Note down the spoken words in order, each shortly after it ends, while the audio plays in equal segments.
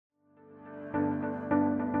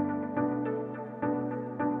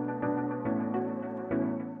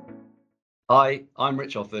Hi, I'm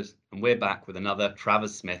Rich Offord, and we're back with another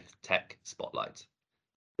Travers Smith Tech Spotlight.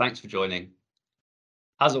 Thanks for joining.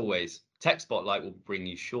 As always, Tech Spotlight will bring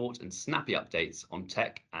you short and snappy updates on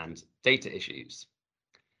tech and data issues.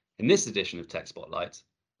 In this edition of Tech Spotlight,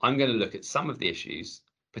 I'm going to look at some of the issues,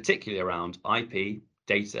 particularly around IP,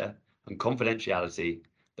 data, and confidentiality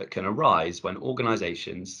that can arise when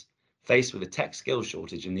organisations, faced with a tech skills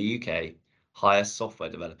shortage in the UK, hire software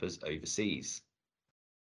developers overseas.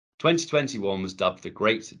 2021 was dubbed the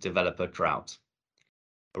Great Developer Drought.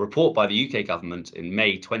 A report by the UK government in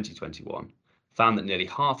May 2021 found that nearly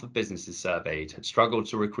half of businesses surveyed had struggled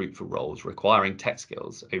to recruit for roles requiring tech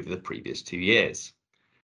skills over the previous 2 years,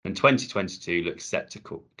 and 2022 looks set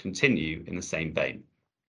to continue in the same vein.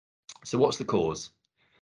 So what's the cause?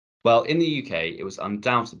 Well, in the UK, it was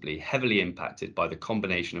undoubtedly heavily impacted by the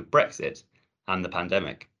combination of Brexit and the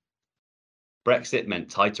pandemic. Brexit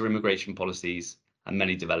meant tighter immigration policies and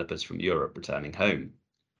many developers from Europe returning home.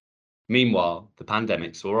 Meanwhile, the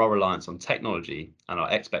pandemic saw our reliance on technology and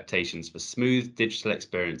our expectations for smooth digital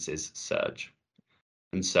experiences surge.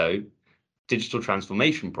 And so, digital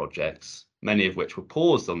transformation projects, many of which were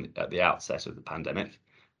paused at the outset of the pandemic,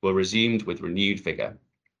 were resumed with renewed vigour.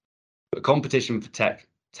 But competition for tech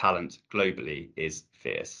talent globally is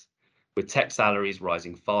fierce, with tech salaries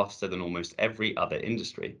rising faster than almost every other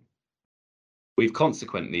industry. We've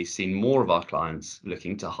consequently seen more of our clients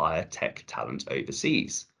looking to hire tech talent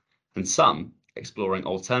overseas, and some exploring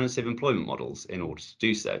alternative employment models in order to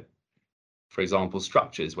do so. For example,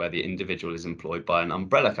 structures where the individual is employed by an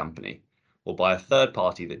umbrella company or by a third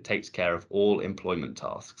party that takes care of all employment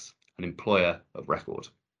tasks, an employer of record,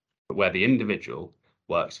 but where the individual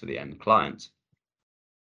works for the end client.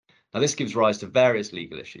 Now, this gives rise to various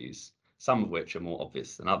legal issues, some of which are more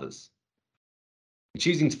obvious than others.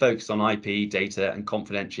 Choosing to focus on IP, data, and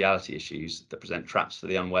confidentiality issues that present traps for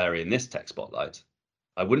the unwary in this tech spotlight,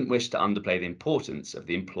 I wouldn't wish to underplay the importance of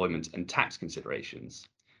the employment and tax considerations,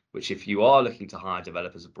 which, if you are looking to hire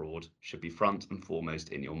developers abroad, should be front and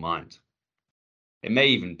foremost in your mind. It may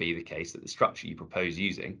even be the case that the structure you propose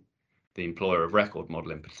using, the employer of record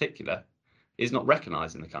model in particular, is not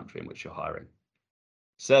recognised in the country in which you're hiring.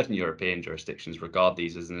 Certain European jurisdictions regard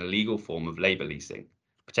these as an illegal form of labour leasing,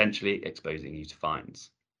 potentially exposing you to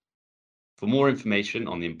fines. For more information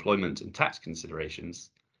on the employment and tax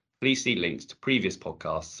considerations, please see links to previous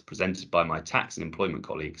podcasts presented by my tax and employment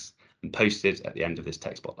colleagues and posted at the end of this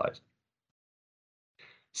tech spotlight.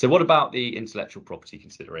 So what about the intellectual property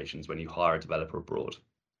considerations when you hire a developer abroad?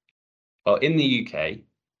 Well, in the UK,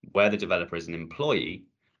 where the developer is an employee,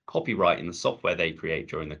 copyright in the software they create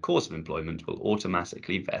during the course of employment will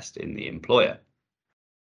automatically vest in the employer.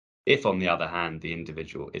 If, on the other hand, the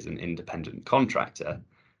individual is an independent contractor,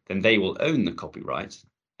 then they will own the copyright,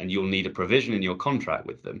 and you'll need a provision in your contract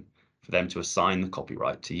with them for them to assign the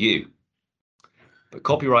copyright to you. But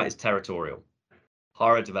copyright is territorial.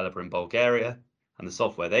 Hire a developer in Bulgaria, and the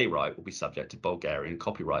software they write will be subject to Bulgarian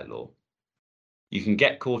copyright law. You can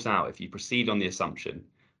get caught out if you proceed on the assumption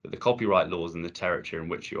that the copyright laws in the territory in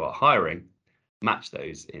which you are hiring match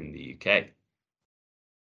those in the UK.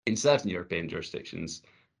 In certain European jurisdictions,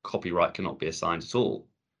 copyright cannot be assigned at all,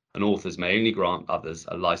 and authors may only grant others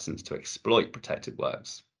a license to exploit protected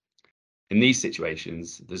works. In these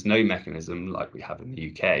situations, there's no mechanism like we have in the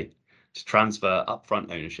UK to transfer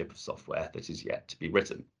upfront ownership of software that is yet to be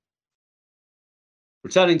written.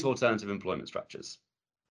 Returning to alternative employment structures.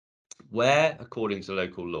 Where, according to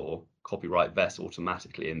local law, copyright vests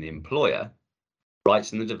automatically in the employer,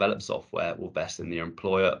 rights in the developed software will vest in the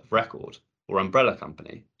employer of record or umbrella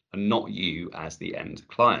company, and not you as the end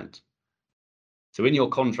client. So in your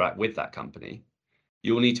contract with that company,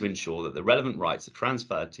 you will need to ensure that the relevant rights are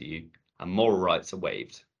transferred to you and moral rights are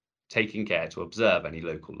waived, taking care to observe any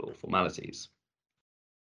local law formalities.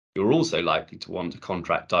 You're also likely to want to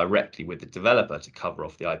contract directly with the developer to cover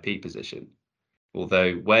off the IP position,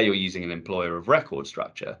 although where you're using an employer of record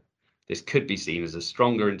structure, this could be seen as a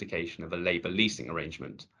stronger indication of a labour leasing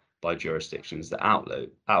arrangement by jurisdictions that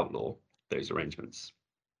outlaw those arrangements.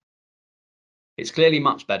 It's clearly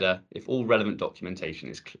much better if all relevant documentation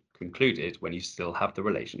is concluded when you still have the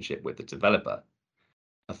relationship with the developer.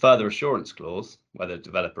 A further assurance clause, where the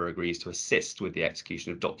developer agrees to assist with the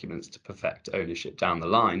execution of documents to perfect ownership down the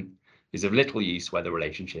line, is of little use where the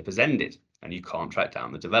relationship has ended and you can't track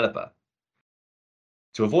down the developer.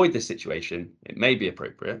 To avoid this situation, it may be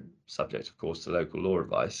appropriate, subject of course to local law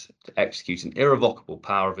advice, to execute an irrevocable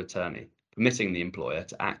power of attorney, permitting the employer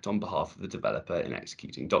to act on behalf of the developer in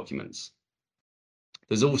executing documents.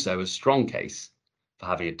 There's also a strong case for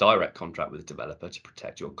having a direct contract with the developer to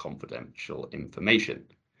protect your confidential information.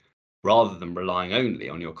 rather than relying only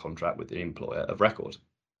on your contract with the employer of record.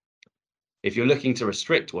 If you're looking to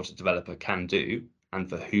restrict what a developer can do and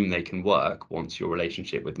for whom they can work once your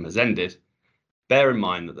relationship with them has ended, bear in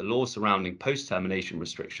mind that the law surrounding post-termination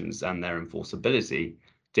restrictions and their enforceability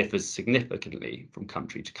differs significantly from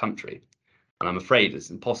country to country, and I'm afraid it's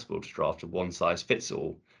impossible to draft a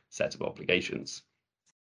one-size-fits-all set of obligations.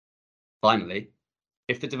 Finally,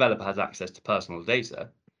 if the developer has access to personal data,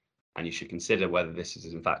 and you should consider whether this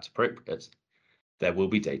is in fact appropriate, there will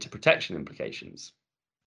be data protection implications.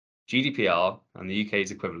 GDPR and the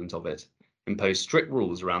UK's equivalent of it impose strict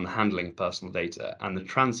rules around the handling of personal data and the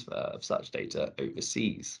transfer of such data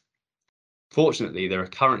overseas. Fortunately, there are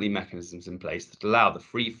currently mechanisms in place that allow the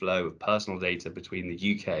free flow of personal data between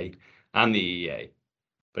the UK and the EEA,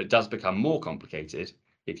 but it does become more complicated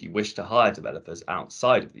if you wish to hire developers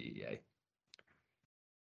outside of the EEA.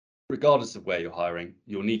 Regardless of where you're hiring,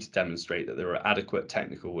 you'll need to demonstrate that there are adequate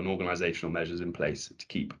technical and organisational measures in place to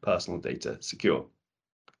keep personal data secure.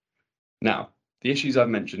 Now, the issues I've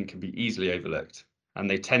mentioned can be easily overlooked, and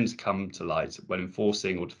they tend to come to light when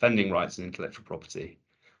enforcing or defending rights in intellectual property,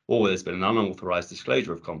 or where there's been an unauthorised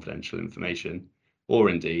disclosure of confidential information, or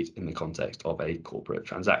indeed in the context of a corporate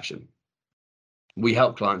transaction. We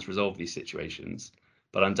help clients resolve these situations,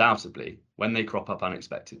 but undoubtedly, when they crop up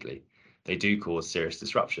unexpectedly, they do cause serious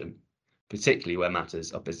disruption, particularly where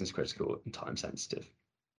matters are business critical and time sensitive.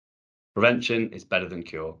 Prevention is better than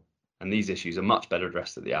cure, and these issues are much better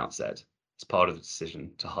addressed at the outset as part of the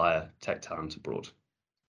decision to hire tech talent abroad.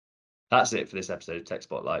 That's it for this episode of Tech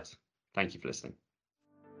Spotlight. Thank you for listening.